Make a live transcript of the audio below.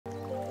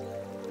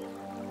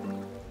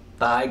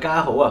大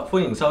家好啊，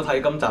歡迎收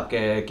睇今集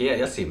嘅幾日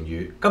一禪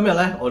語。今日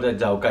咧，我哋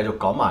就繼續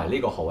講埋呢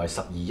個何謂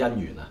十二因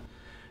緣啊。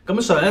咁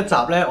上一集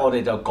咧，我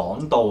哋就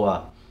講到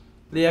啊，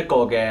呢一個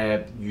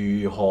嘅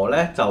如何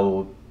咧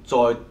就再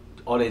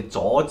我哋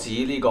阻止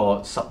呢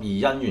個十二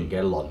因緣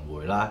嘅輪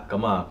迴啦。咁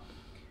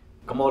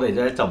我哋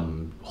咧就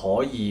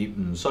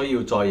唔需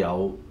要再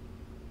有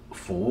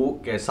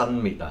苦嘅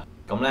生滅啊。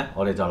咁咧，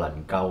我哋就能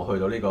夠去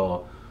到呢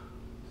個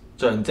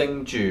象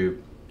徵住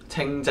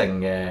清淨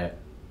嘅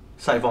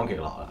西方極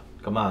樂啦。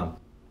咁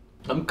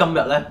今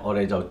日咧，我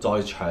哋就再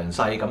詳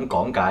細咁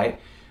講解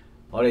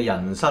我哋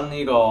人生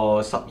呢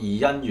個十二因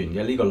緣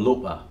嘅呢個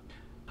loop 啊，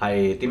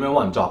係點樣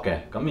運作嘅。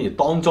咁而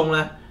當中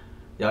咧，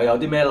又有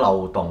啲咩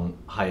漏洞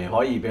係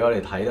可以俾我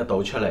哋睇得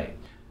到出嚟，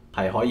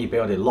係可以俾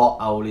我哋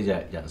lock out 呢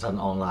隻人生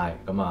online，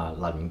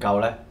 能夠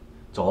咧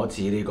阻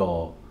止呢個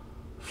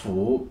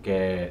苦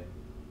嘅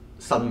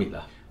生滅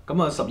啊。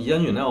十二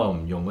因緣咧，我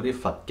唔用嗰啲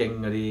佛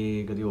經嗰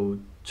啲好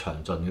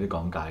詳盡嗰啲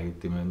講解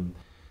點樣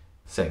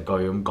成句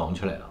咁講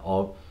出嚟啦，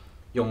我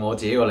用我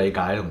自己個理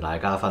解同大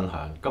家分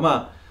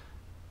享。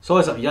所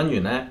謂十二因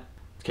緣咧，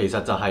其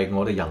實就係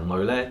我哋人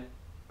類咧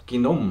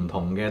見到唔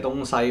同嘅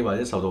東西，或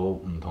者受到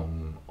唔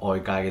同外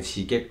界嘅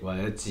刺激，或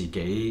者自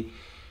己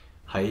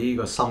喺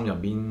個心入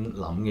邊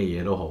諗嘅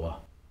嘢都好啊，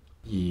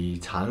而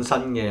產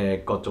生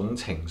嘅各種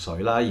情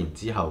緒啦，然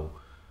之後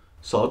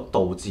所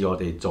導致我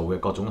哋做嘅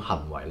各種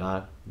行為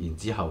啦，然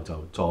之後就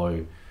再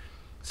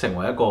成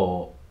為一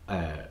個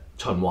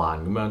循環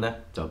咁樣咧，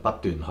就不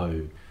斷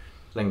去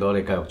令到我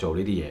哋繼續做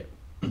呢啲嘢。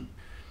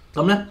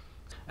咁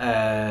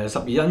咧十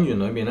二因緣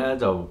裏面咧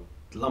就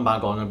number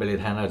講咗俾你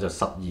聽咧，就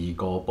12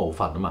個部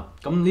分啊嘛。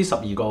咁呢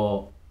12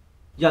個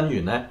因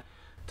緣咧，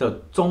就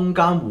中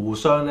間互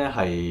相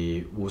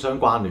係互相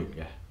關聯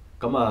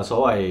嘅。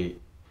所謂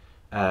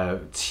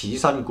此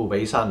生故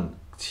彼生，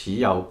此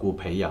有故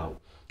彼有。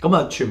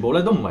全部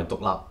咧都唔係獨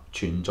立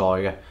存在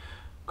嘅，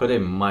佢哋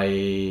唔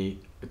係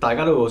大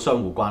家都有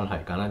相互關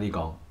係，簡單啲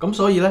講。咁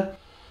所以咧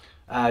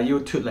要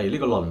脫離呢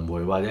個輪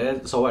迴或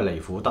者所謂離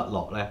苦得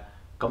樂咧，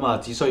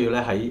只需要咧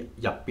喺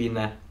入邊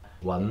咧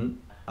揾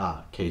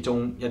其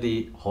中一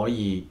啲可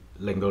以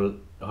令到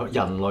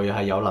人類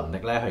係有能力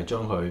咧係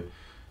將佢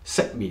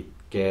熄滅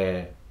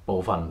嘅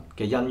部分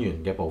嘅因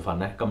緣嘅部分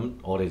咧，咁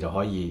我哋就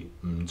可以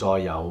唔再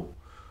有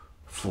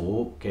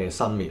苦嘅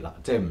生滅啦，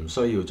即係唔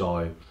需要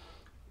再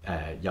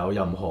有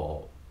任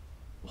何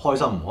開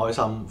心唔開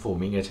心負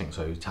面嘅情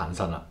緒產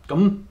生啦。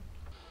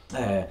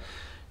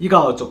依家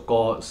我逐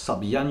個十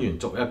二因緣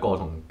逐一個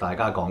同大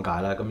家講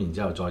解啦，然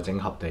之後再整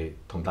合地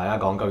同大家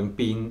講究竟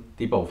邊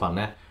啲部分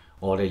咧，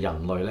我哋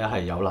人類咧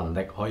係有能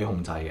力可以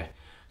控制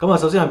嘅。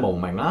首先係無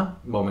明啦，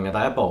無明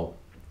係第一步。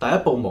第一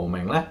步無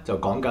明咧就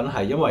講緊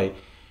係因為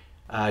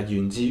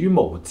源自於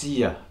無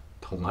知啊，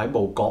同喺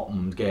冇覺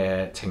悟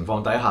嘅情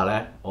況底下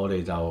咧，我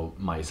哋就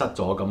迷失咗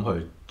咁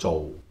去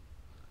做。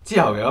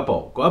之後嘅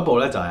嗰一步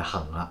咧就係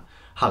行啦。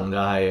行就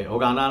係好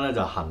簡單咧，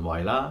就行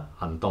為啦、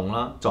行動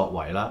啦、作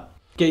為啦。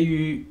基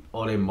於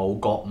我哋冇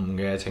覺悟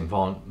嘅情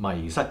況、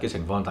迷失嘅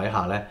情況底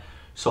下咧，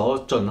所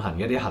進行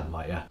嘅一啲行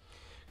為啊。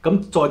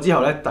再之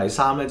後咧，第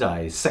三咧就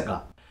係識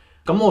啦。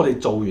我哋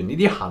做完呢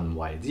啲行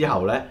為之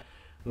後咧，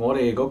我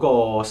哋嗰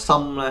個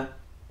心咧，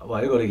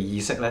或者我哋嘅意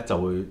識咧，就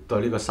會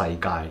對呢個世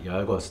界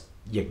有一個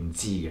認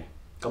知嘅。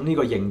呢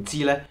個認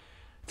知咧，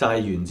就係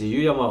源自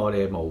於因為我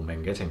哋無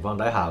明嘅情況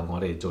底下，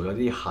我哋做咗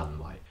啲行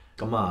為。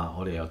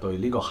我哋又對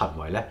呢個行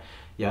為咧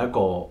有一個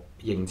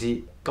認知。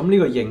呢個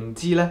認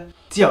知咧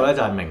之後咧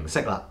就係名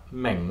色啦。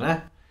名咧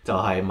就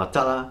係物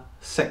質啦，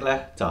色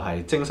咧就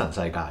係精神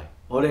世界。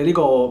我哋呢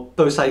個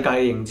對世界嘅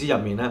認知入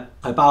面咧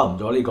係包含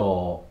咗呢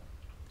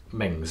個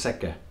名色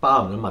嘅，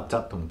包含咗物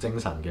質同精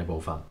神嘅部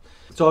分。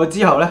再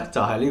之後咧就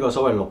係呢個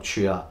所謂六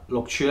處啦。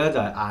六處咧就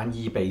係眼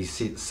耳鼻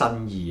舌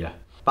身意啊，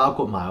包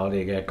括埋我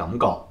哋嘅感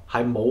覺，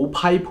係冇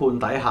批判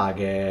底下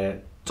嘅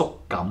觸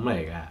感嚟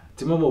嘅。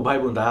點解冇批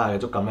判底下嘅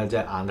觸感咧？即係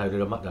眼睇到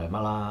啲乜就係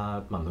乜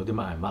啦，聞到啲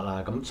乜係乜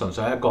啦。純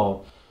粹係一個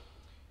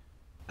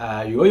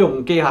如果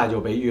用機械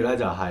做比喻咧，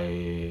就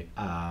係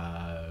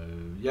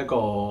一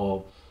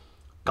個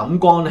感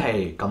光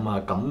器感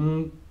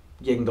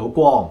應到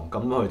光，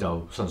佢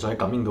就純粹係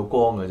感應到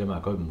光嘅啫嘛。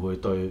佢唔會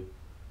對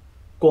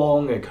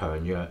光嘅強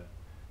弱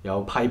有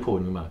批判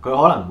噶嘛。佢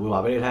可能會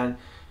話俾你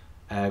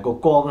聽，個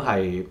光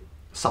係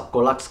10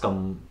個 lux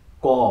咁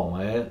光，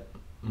或者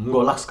5個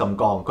lux 咁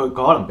光。佢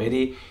可能俾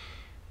啲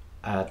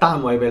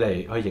單位俾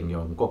你去形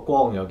容個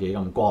光有幾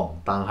咁光，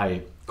但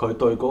係佢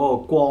對嗰個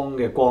光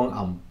嘅光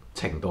暗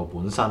程度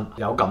本身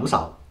有感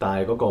受，但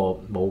係嗰個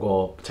冇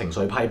個情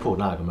緒批判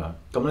啦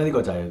咁樣。呢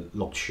個就係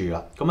六處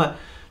啦。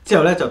之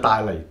後咧就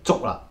帶嚟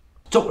觸啦。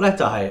觸咧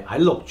就係喺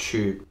六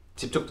處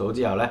接觸到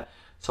之後咧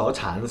所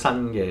產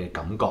生嘅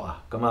感覺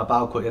啊。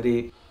包括一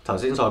啲頭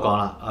先所講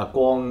啦，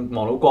光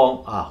望到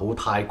光好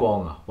太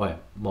光啊，喂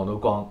望到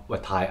光喂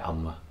太暗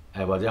啊，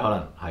或者可能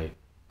係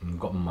唔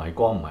係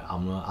光唔係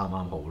暗啦，啱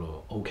啱好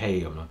咯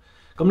 ，OK 咁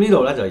樣。呢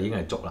度咧就已經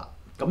係觸啦。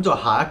再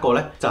下一個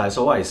咧就係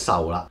所謂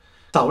受啦。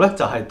受咧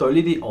就係對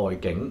呢啲外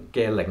境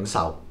嘅領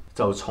受，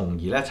就從而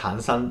咧產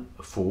生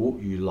苦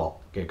與樂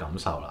嘅感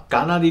受啦。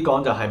簡單啲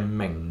講就係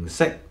名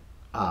色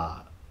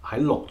喺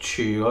六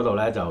處嗰度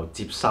咧就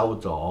接收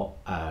咗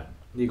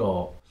呢個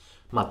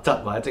物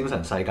質或者精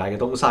神世界嘅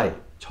東西，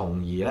從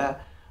而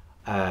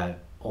咧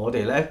我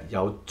哋咧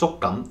有觸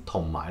感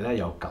同埋咧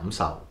有感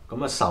受，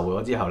咁受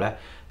咗之後咧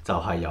就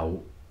係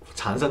有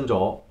產生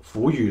咗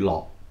苦與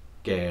樂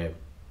嘅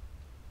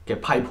批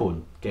判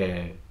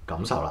嘅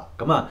感受啦。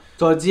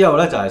再之後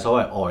咧就係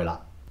所謂愛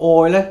啦。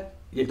愛咧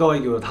亦都可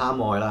以叫做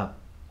貪愛啦，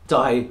就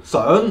係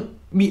想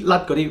搣甩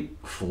嗰啲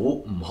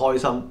苦、唔開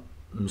心、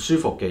唔舒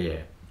服嘅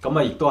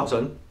嘢，亦都係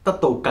想得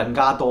到更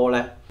加多咧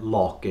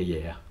樂嘅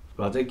嘢啊，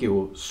或者叫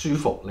舒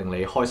服令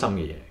你開心嘅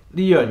嘢。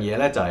呢樣嘢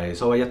咧就係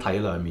所謂一體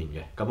兩面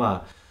嘅。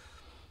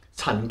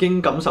曾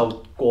經感受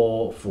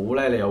過苦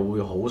咧，你又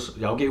會好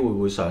有機會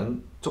會想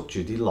捉住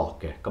啲樂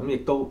嘅，亦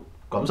都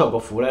感受過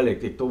苦咧，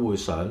你亦都會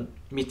想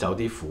搣走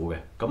啲苦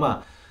嘅。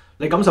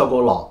你感受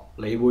過樂，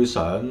你會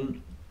想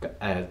再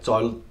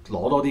攞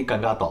多啲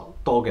更加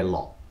多嘅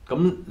樂。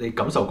你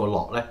感受過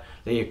樂咧，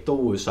你亦都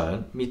會想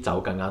搣走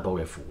更加多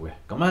嘅苦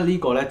嘅。呢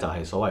個咧就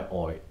係所謂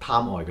愛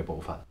貪愛嘅部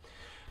分。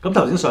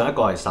頭先上一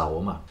個係受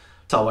啊嘛，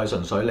就係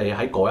純粹你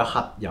喺嗰一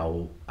刻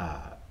有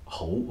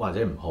好或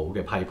者唔好嘅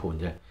批判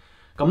啫。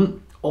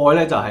愛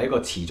咧就係一個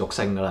持續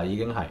性㗎啦，已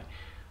經係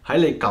喺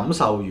你感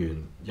受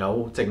完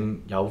有正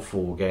有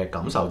負嘅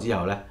感受之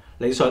後咧，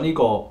你想呢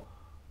個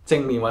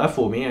正面或者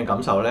負面嘅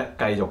感受咧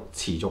繼續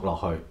持續落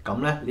去，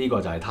呢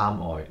個就係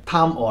貪愛。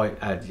貪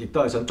愛亦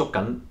都係想捉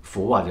緊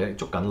苦或者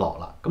捉緊樂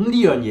啦。呢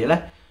樣嘢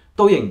咧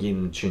都仍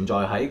然存在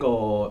喺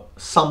個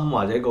心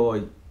或者個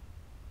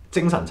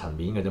精神層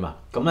面嘅啫嘛。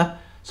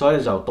所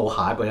以就到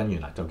下一個因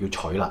緣啦，就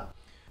叫取啦。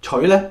取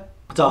咧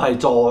就係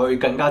再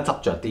更加執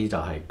着啲，就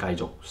係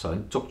繼續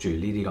想捉住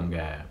呢啲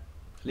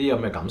咁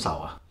嘅感受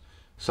啊，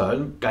想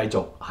繼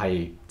續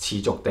係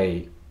持續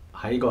地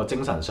喺個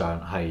精神上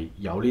係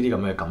有呢啲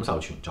咁嘅感受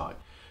存在。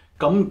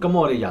咁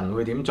我哋人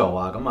會點做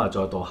啊？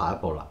再到下一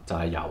步啦，就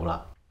係有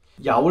啦。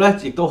有咧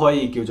亦都可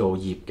以叫做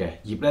業嘅，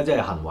業咧即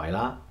係行為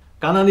啦。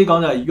簡單啲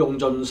講就係用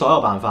盡所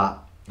有辦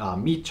法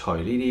搣除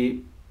呢啲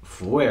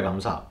苦嘅感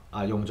受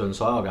用盡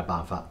所有嘅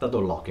辦法得到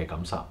樂嘅感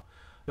受。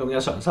用日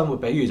常生活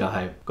比喻就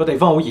係個地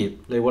方好熱，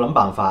你會諗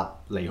辦法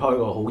離開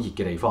個好熱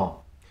嘅地方，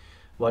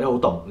或者好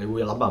凍，你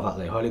會諗辦法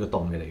離開呢個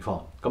凍嘅地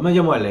方。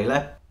因為你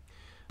咧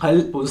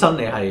喺本身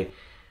你係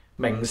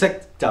名色，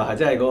就係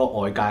即係嗰個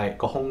外界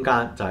個空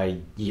間就係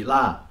熱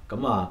啦。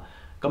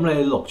咁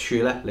你六處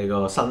咧，你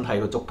個身體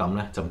個觸感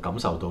咧就感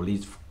受到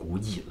呢股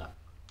熱啦。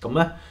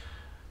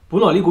本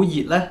來呢股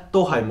熱咧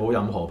都係冇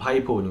任何批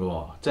判嘅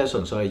喎，即係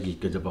純粹係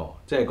熱嘅啫噃，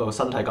即係個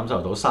身體感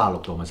受到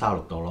36度咪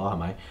36度咯，係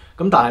咪？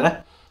但係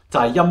咧就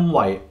係因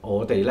為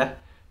我哋咧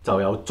就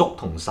有觸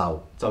同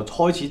受，就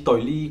開始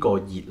對呢個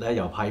熱咧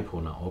有批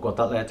判啦。我覺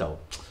得咧就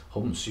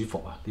好唔舒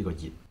服啊，呢個熱。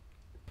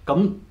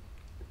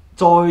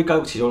再繼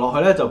續持續落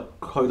去咧，就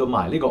去到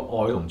埋呢個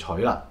愛同取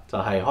啦，就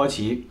係開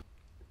始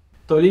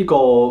對呢個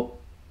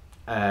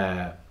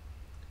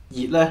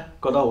熱咧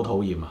覺得好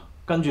討厭啊。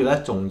跟住咧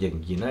仲仍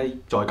然咧，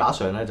再加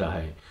上咧就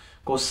係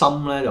個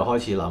心咧就開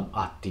始諗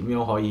點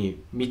樣可以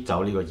搣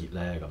走呢個熱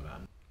咧咁樣。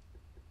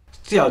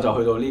之後就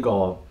去到呢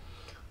個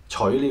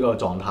取呢個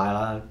狀態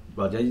啦，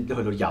或者去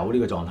到有呢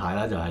個狀態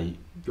啦，就係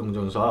用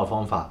盡所有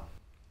方法，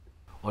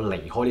我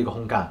離開呢個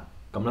空間，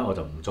我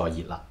就唔再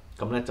熱啦。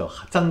就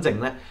真正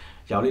咧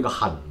有呢個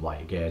行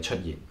為嘅出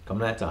現，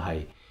就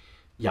係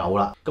有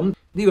啦。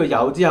呢個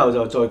有之後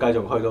就再繼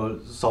續去到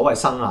所謂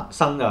生啦。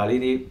生就係呢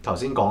啲頭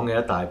先講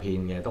嘅一大片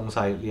嘅東西，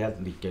呢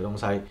一列嘅東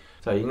西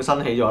就已經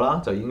生起咗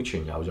啦，就已經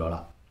存有咗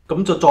啦。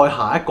再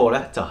下一個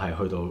咧就係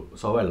去到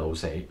所謂老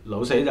死。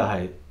老死就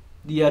係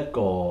呢一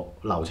個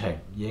流程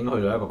已經去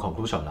到一個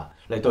conclusion 啦。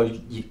你對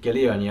熱嘅呢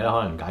樣嘢咧，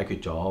可能解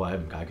決咗或者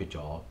唔解決咗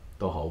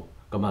都好。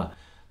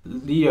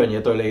呢樣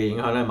嘢對你嘅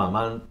影響咧，慢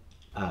慢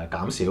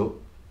減少。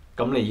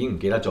你已經唔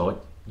記得咗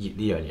熱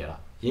呢樣嘢啦，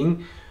已經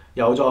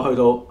又再去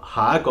到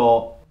下一個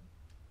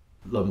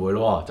輪迴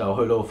咯，就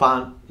去到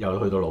又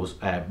去到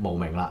無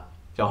明啦，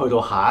又去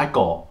到下一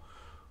個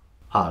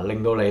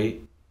令到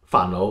你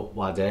煩惱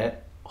或者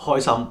開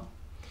心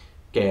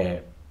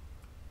嘅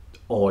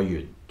愛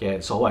緣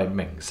嘅所謂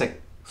名色、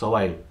所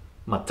謂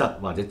物質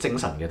或者精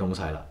神嘅東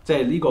西啦。即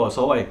係呢個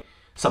所謂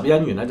十二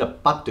因緣咧，就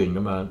不斷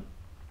咁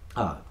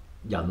樣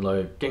人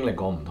類經歷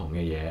過唔同嘅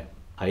嘢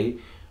喺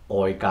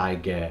外界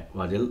嘅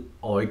或者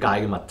外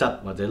界嘅物質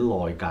或者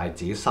內界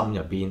自己心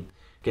入邊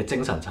嘅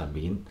精神層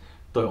面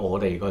對我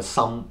哋個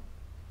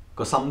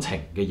心情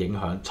嘅影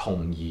響，從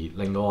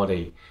而令到我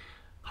哋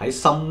喺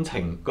心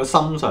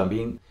上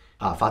邊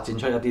發展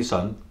出一啲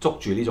想捉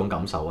住呢種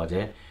感受或者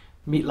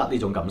搣甩呢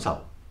種感受，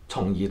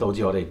從而導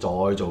致我哋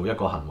再做一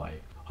個行為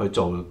去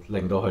做，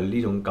令到佢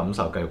呢種感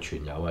受繼續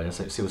存有或者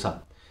消失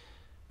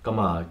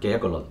嘅一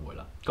個輪迴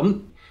啦。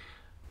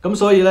咁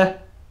所以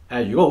咧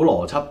如果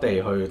好邏輯地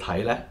去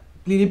睇咧，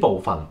呢啲部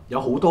分有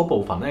好多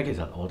部分咧，其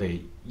實我哋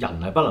人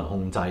係不能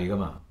控制噶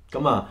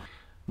嘛。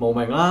無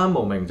明啦，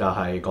無明就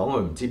係講佢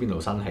唔知邊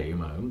度生起噶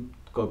嘛。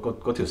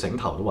嗰條繩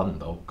頭都揾唔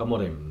到，我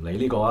哋唔理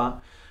呢個啊。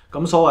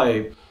所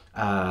謂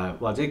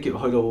或者叫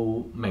去到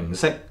名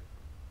色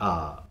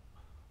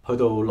去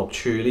到六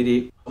處呢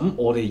啲，咁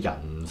我哋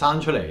人生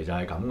出嚟就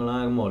係咁噶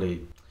啦。咁我哋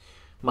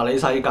物理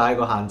世界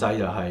個限制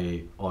就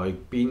係外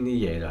邊啲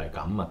嘢就係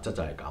咁，物質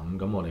就係咁。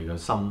咁我哋嘅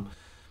心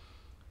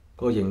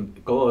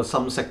嗰個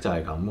心識就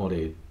係咁，我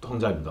哋控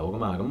制唔到噶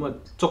嘛。咁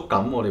觸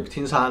感我哋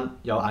天生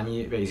有眼耳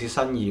鼻舌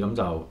身意，咁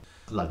就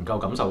能夠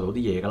感受到啲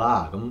嘢噶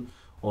啦。咁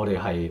我哋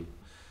係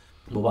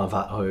冇辦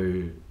法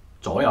去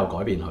左右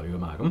改變佢噶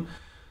嘛。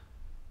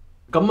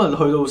咁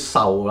去到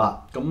受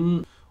啦，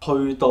咁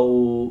去到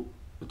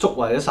觸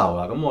或者受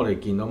啦，咁我哋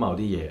見到某啲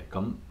嘢，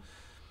咁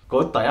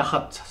嗰第一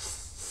刻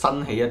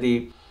生起一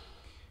啲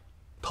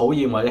討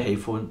厭或者喜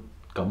歡，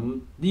咁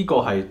呢個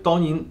係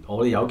當然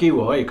我哋有機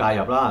會可以介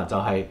入啦，就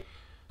係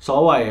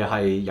所謂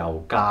係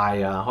由戒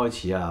開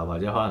始或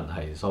者可能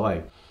係所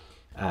謂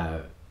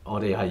我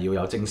哋係要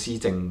有正思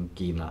正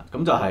見啦，咁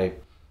就係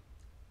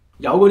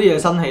有嗰啲嘢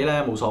生起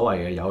咧冇所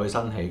謂嘅，有佢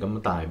生起咁，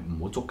但係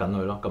唔好捉緊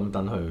佢咯，咁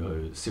等佢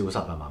去消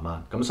失慢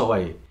慢。咁所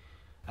謂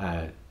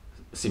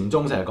禪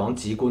宗成日講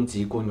止觀，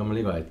咁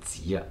呢個係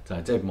止就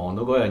係即係望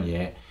到嗰樣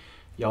嘢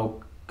又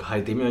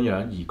係點樣，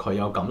而佢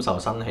有感受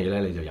生起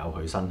咧，你就由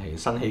佢生起，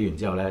生起完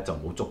之後咧就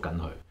唔好捉緊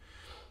佢。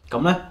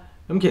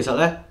咁其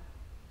實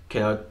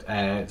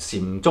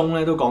禪宗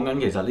咧都講緊，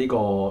其實呢個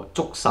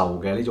觸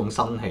受嘅呢種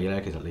生起咧，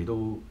其實你都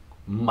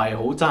唔係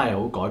好真係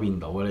好改變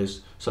到嘅，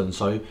你純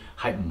粹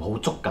係唔好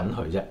捉緊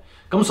佢啫。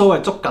咁所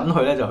謂捉緊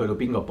佢咧，就去到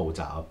邊個步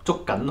驟？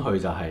捉緊佢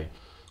就係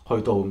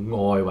去到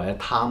愛或者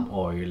貪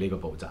愛嘅呢個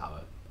步驟啊！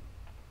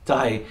就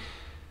係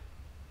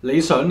你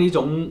想呢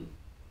種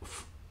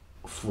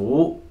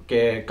苦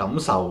嘅感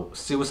受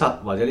消失，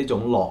或者呢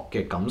種樂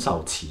嘅感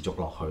受持續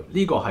落去，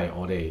呢個係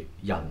我哋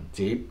人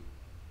自己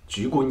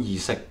主觀意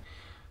識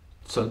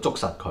想捉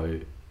實佢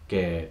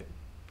嘅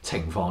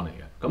情況嚟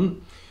嘅。咁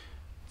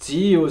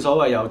只要所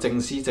謂有正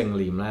思正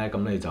念咧，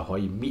咁你就可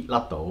以搣甩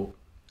到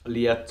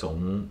呢一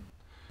種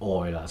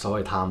愛啦，所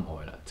謂貪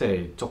愛啦，即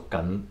係捉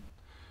緊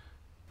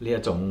呢一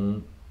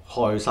種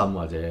開心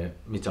或者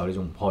搣走呢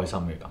種唔開心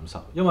嘅感受。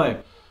因為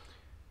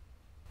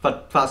佛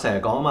法成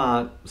日講啊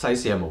嘛，世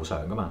事係無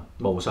常噶嘛，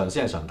無常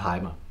先係常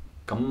態嘛。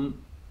咁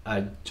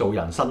做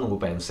人生老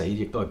病死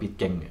亦都係必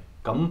經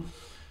嘅。咁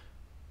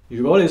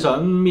如果你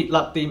想搣甩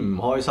啲唔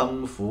開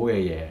心苦嘅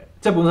嘢，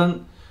即係本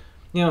身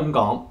應該咁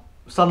講，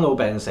生老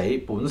病死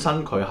本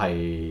身佢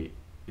係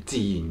自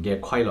然嘅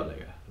規律嚟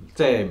嘅，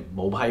即係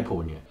冇批判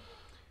嘅，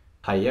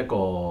係一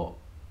個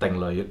定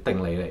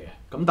理嚟嘅。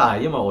咁但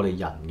係因為我哋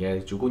人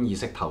嘅主觀意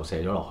識投射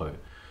咗落去，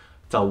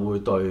就會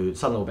對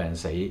生老病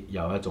死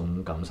有一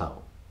種感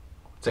受，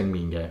正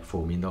面嘅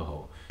負面都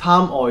好，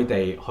貪愛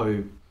地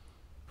去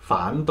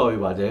反對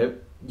或者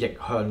逆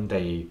向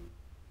地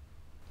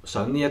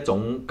想呢一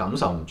種感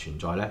受唔存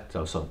在咧，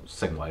就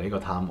成為呢個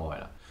貪愛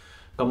啦。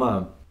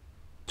咁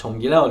從而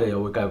咧我哋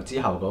又會繼續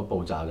之後嗰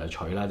步驟就係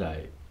取啦，就係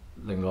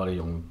令到我哋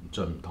用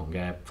盡唔同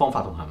嘅方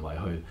法同行為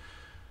去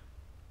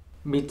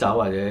搣走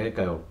或者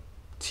繼續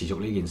持續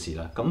呢件事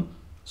啦。咁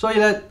所以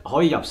咧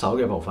可以入手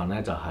嘅部分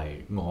咧就係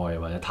愛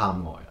或者貪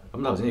愛。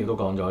咁頭先亦都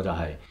講咗，就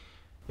係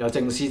有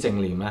正思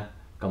正念咧，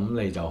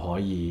咁你就可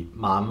以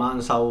慢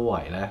慢修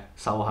為咧、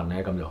修行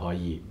咧，咁就可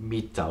以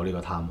搣走呢個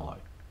貪愛。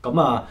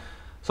咁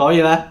所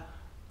以咧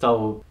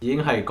就已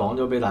經係講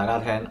咗俾大家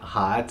聽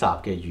下一集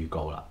嘅預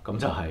告啦。咁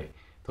就係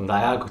同大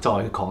家再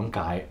講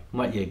解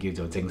乜嘢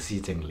叫做正思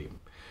正念。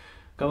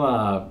咁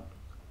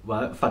或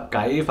者佛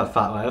偈、佛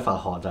法或者佛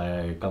學就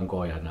係咁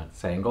過癮啦。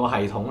成個系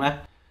統咧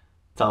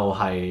就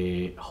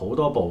係好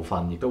多部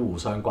分，亦都互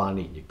相關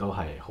聯，亦都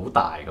係好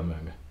大咁樣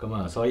嘅。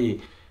咁所以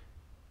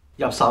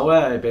入手咧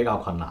係比較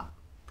困難。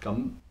咁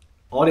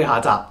我哋下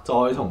集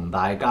再同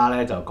大家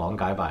咧就講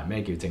解埋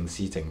咩叫正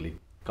思正念。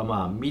咁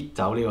搣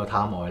走呢個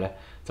貪愛咧，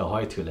就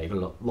可以脫離個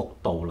六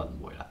道輪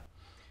迴啦，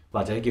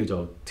或者叫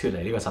做脫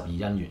離呢個十二因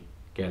緣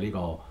嘅呢個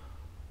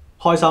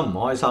開心唔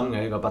開心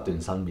嘅呢個不斷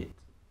生滅。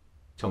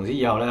從此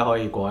以後咧，可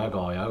以過有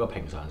一個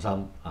平常心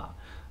呢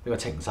個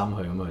情心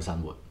去咁去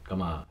生活。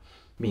咁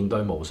面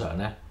對無常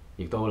咧，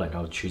亦都能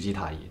夠處之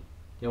泰然，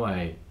因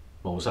為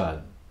無常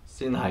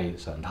先係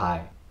常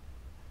態。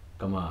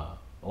咁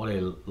我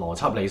哋邏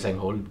輯理性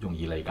好容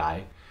易理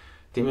解，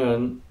點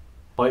樣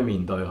可以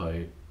面對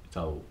佢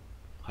就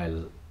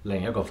係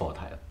另一個課題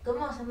啦。咁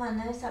我想問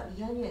咧，十二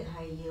因緣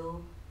係要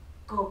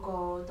個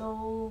個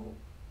都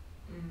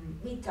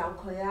搣走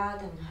佢啊，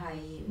定係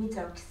搣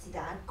走是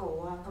但一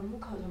個啊？咁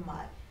佢同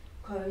埋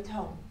佢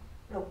同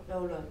六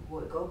道輪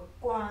迴個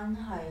關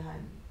係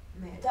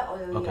係咩？即係我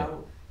要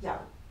由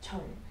從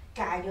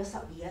戒咗十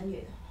二因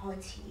緣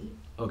開始。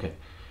OK，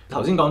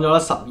 頭先講咗啦，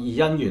十二因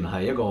緣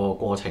係一個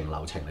過程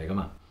流程嚟噶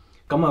嘛。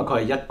咁佢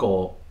係一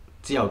個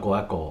之後過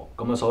一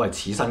個，咁所謂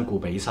此生故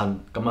彼生，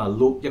咁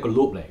loop 一個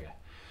loop 嚟嘅。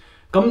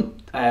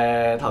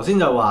咁頭先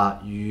就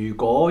話，如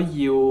果要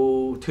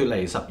脫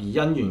離十二因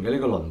緣嘅呢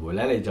個輪迴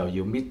咧，你就要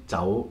搣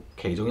走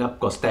其中一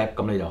個 step，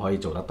咁你就可以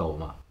做得到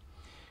嘛。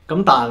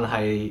咁但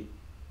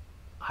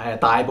係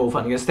大部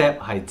分嘅 step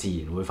係自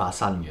然會發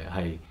生嘅，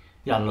係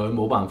人類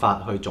冇辦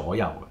法去左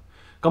右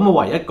嘅。咁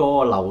唯一嗰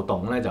個漏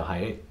洞咧就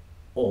喺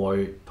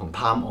愛同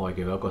貪愛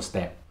嘅一個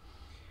step。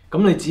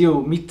咁你只要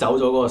搣走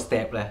咗嗰個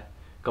step 咧，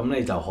咁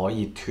你就可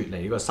以脫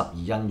離呢個十二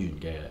因緣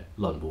嘅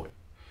輪迴。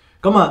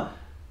咁啊，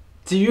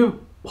至於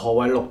何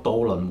謂六道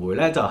輪迴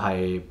咧，就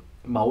係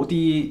某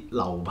啲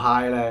流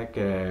派咧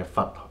嘅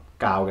佛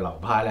教嘅流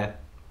派咧，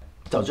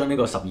就將呢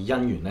個十二因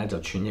緣咧就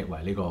詮釋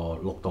為呢個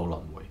六道輪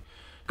迴。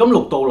咁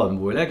六道輪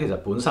迴咧，其實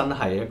本身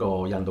係一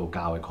個印度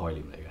教嘅概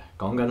念嚟嘅，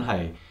講緊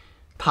係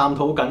探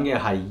討緊嘅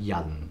係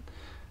人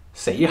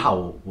死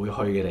後會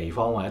去嘅地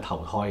方或者投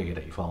胎嘅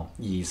地方。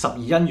而十二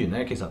因緣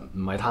咧，其實唔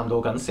係探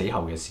討緊死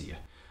後嘅事嘅，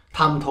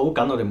探討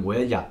緊我哋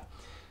每一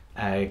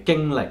日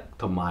經歷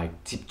同埋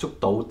接觸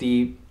到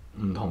啲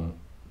唔同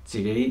自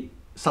己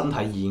身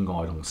體以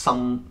外同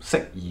心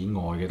識以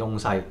外嘅東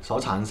西所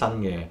產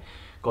生嘅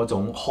嗰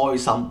種開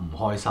心唔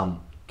開心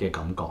嘅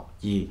感覺。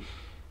而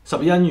十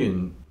二因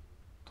緣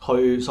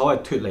去所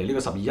謂脫離呢個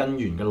十二因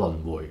緣嘅輪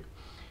迴，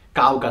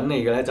教緊你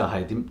嘅咧就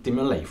係點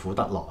樣離苦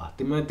得樂啊？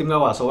點解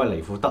話所謂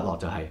離苦得樂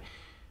就係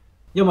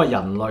因為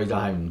人類就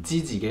係唔知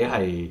自己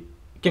係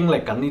經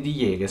歷緊呢啲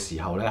嘢嘅時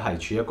候咧，係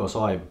處於一個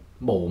所謂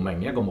無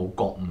明、一個冇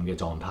覺悟嘅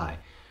狀態，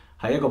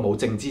係一個冇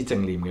正知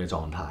正念嘅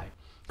狀態。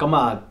咁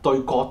啊，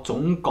對各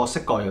種各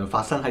式各樣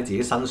發生喺自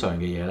己身上嘅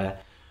嘢咧，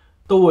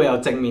都會有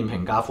正面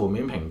評價、負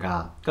面評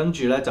價，跟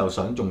住咧就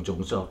想用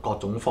各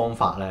種方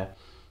法咧，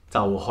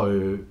就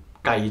去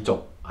繼續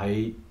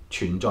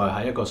存在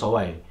喺一個所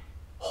謂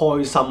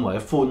開心或者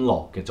歡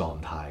樂嘅狀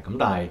態。咁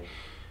但係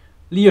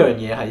呢樣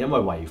嘢係因為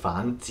違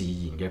反自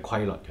然嘅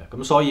規律嘅，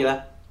咁所以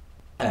咧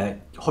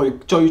去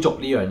追逐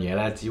呢樣嘢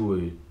咧，只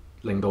會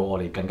令到我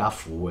哋更加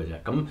苦嘅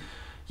啫。咁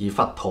而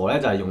佛陀咧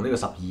就係用呢個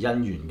十二因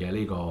緣嘅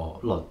呢個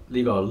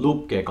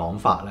loop 嘅講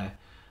法咧，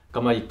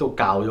咁啊亦都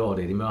教咗我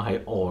哋點樣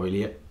喺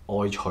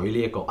愛取呢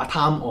一個貪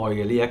愛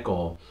嘅呢一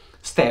個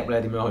step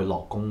咧，點樣去落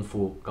功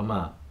夫，咁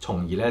啊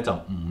從而咧就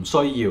唔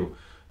需要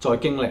再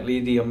經歷呢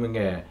啲咁樣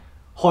嘅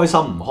開心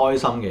唔開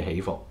心嘅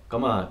起伏，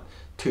咁啊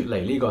脫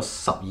離呢個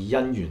十二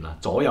因緣啊，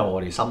左右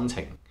我哋心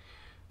情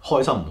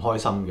開心唔開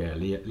心嘅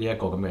呢一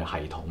個咁嘅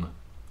系統啊，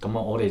咁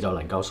啊我哋就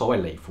能夠所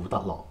謂離苦得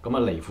樂。咁啊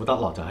離苦得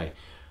樂就係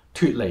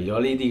脫離咗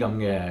呢啲咁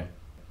嘅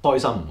開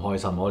心唔開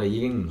心，我哋已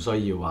經唔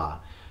需要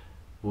話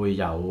會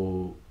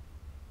有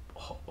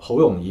好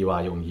容易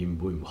話容易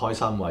會唔開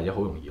心或者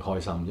好容易開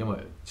心，因為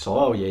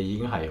所有嘢已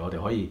經係我哋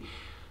可以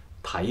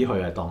睇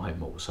佢係當係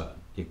無常，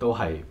亦都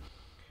係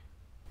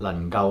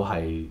能夠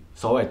係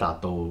所謂達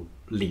到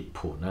涅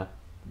槃咧，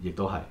亦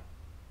都係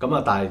咁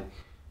啊！但係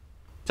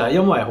就係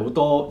因為好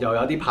多又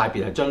有啲派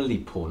別係將涅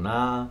槃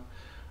啦、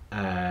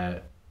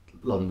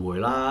輪迴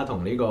啦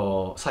同呢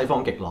個西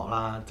方極樂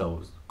啦，就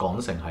講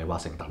成係畫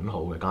成等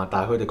號嘅。但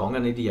係佢哋講緊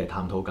呢啲嘢，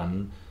探討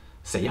緊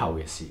死後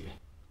嘅事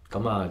嘅。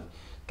咁啊，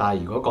但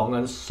係如果講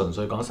緊純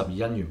粹講十二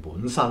因緣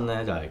本身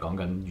咧，就係講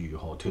緊如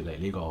何脫離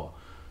呢個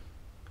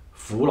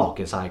苦樂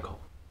嘅 cycle。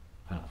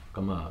係啦，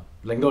咁啊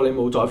令到你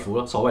冇再苦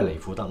咯。所謂離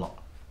苦得樂，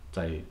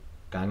就係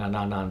簡簡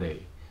單單地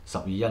十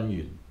二因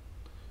緣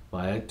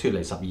或者脫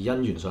離十二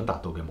因緣想達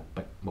到嘅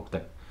目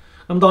的。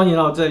咁當然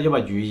啦，即係因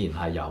為語言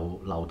係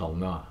有漏洞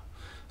噶嘛，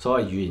所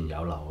謂語言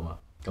有漏啊嘛。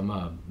咁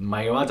啊唔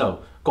係嘅話就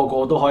個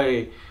個都可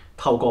以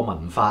透過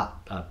文法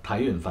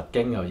睇完佛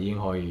經又已經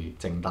可以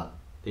證得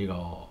呢個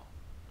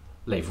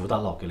離苦得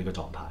樂嘅呢個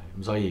狀態。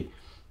咁所以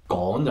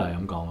講就係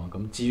咁講咯。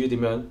咁至於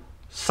點樣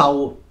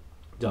修，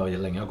就係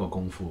另一個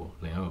功夫，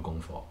另一個功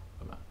課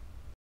咁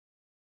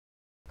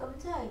樣。咁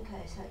即係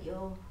其實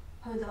要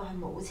去到係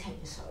冇情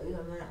緒咁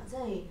樣啦，即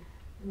係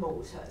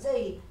無常，即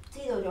係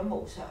知道咗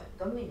無常，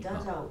咁然之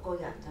後就個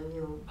人就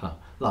要嚇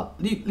嗱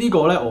呢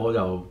個咧我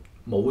就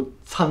冇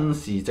親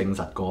自證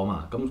實過啊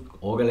嘛。咁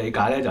我嘅理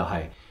解咧就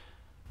係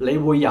你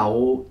會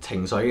有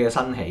情緒嘅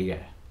生起嘅，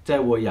即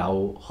係會有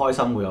開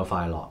心，會有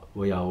快樂，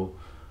會有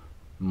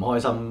唔開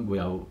心，會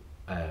有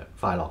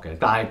快樂嘅。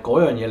但係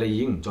嗰樣嘢你已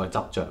經唔再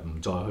執着，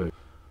唔再去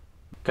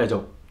繼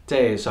續即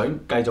係想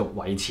繼續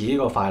維持呢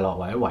個快樂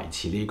或者維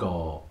持呢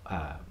個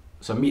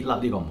想搣甩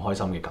呢個唔開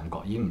心嘅感覺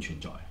已經唔存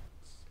在。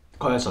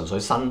佢係純粹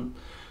新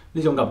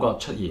呢種感覺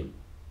出現，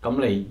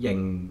咁你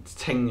認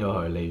清咗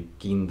佢，你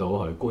見到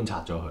佢，觀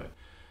察咗佢，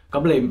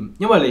咁你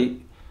因為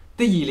你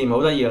啲意念好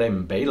得意嘅，你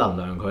唔俾能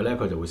量佢咧，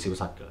佢就會消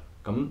失㗎。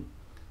咁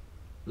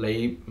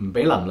你唔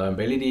俾能量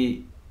俾呢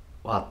啲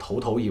哇好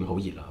討厭好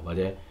熱啊，或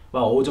者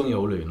哇我好中意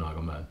好暖啊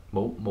咁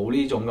樣，冇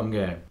呢種咁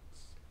嘅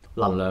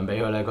能量俾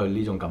佢咧，佢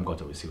呢種感覺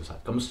就會消失。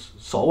咁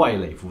所謂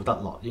離苦得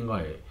樂應該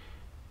係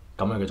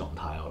咁樣嘅狀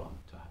態，我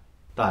諗就係，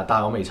但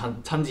係我未親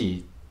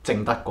自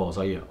證得過，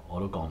所以我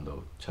都講唔到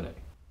出嚟。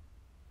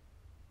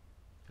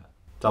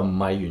就唔係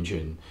完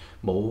全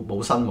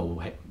冇生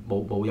冇氣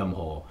冇任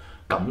何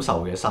感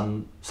受嘅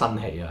生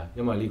起啊，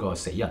因為呢個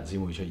死人先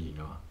會出現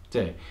㗎嘛。即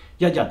係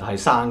一日係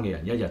生嘅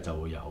人，一日就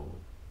會有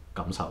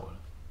感受㗎啦，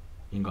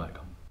應該係咁。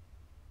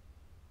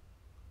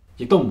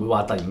亦都唔會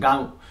話突然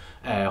間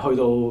去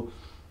到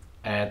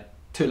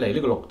脫離呢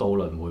個六道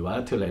輪迴或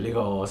者脫離呢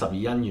個十二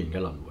因緣嘅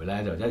輪迴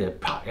咧，就一日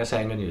啪一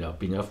聲跟住就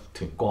變咗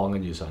團光，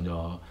跟住上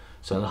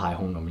咗太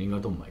空咁，應該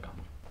都唔係咁。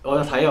我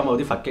有睇有冇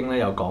啲佛經咧，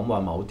有講話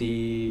某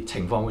啲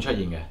情況會出現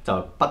嘅，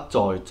就不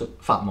再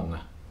發夢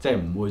啊，即係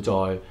唔會再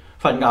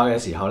瞓覺嘅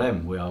時候咧，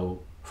唔會有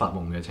發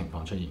夢嘅情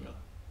況出現㗎啦，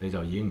你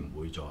就已經唔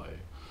會再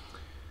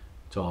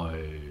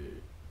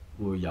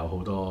會有好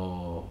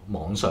多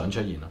妄想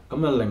出現啦。咁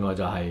啊，另外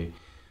就係、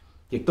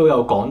亦都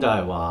有講就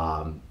係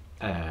話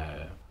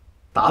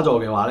打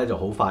坐嘅話咧，就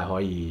好快可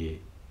以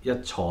一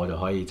坐就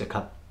可以即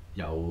刻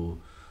有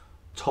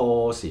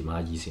初禪啊、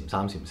二禪、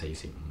三禪、四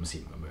禪、五禪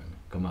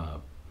咁樣。咁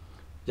啊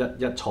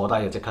一坐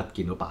低就即刻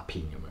見到白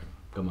片咁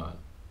樣。咁啊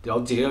我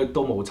自己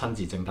都冇親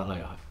自證得啦，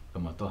又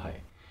係咁啊，都係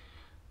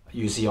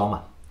如是我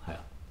聞係啊。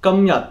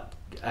今日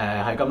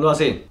係咁多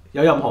先，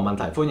有任何問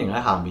題歡迎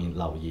喺下面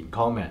留言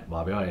comment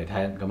話俾我哋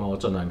聽，咁我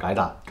盡量解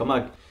答。咁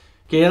啊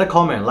記得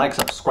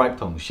comment、like、subscribe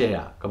同 share。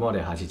咁我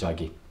哋下次再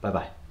見，拜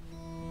拜。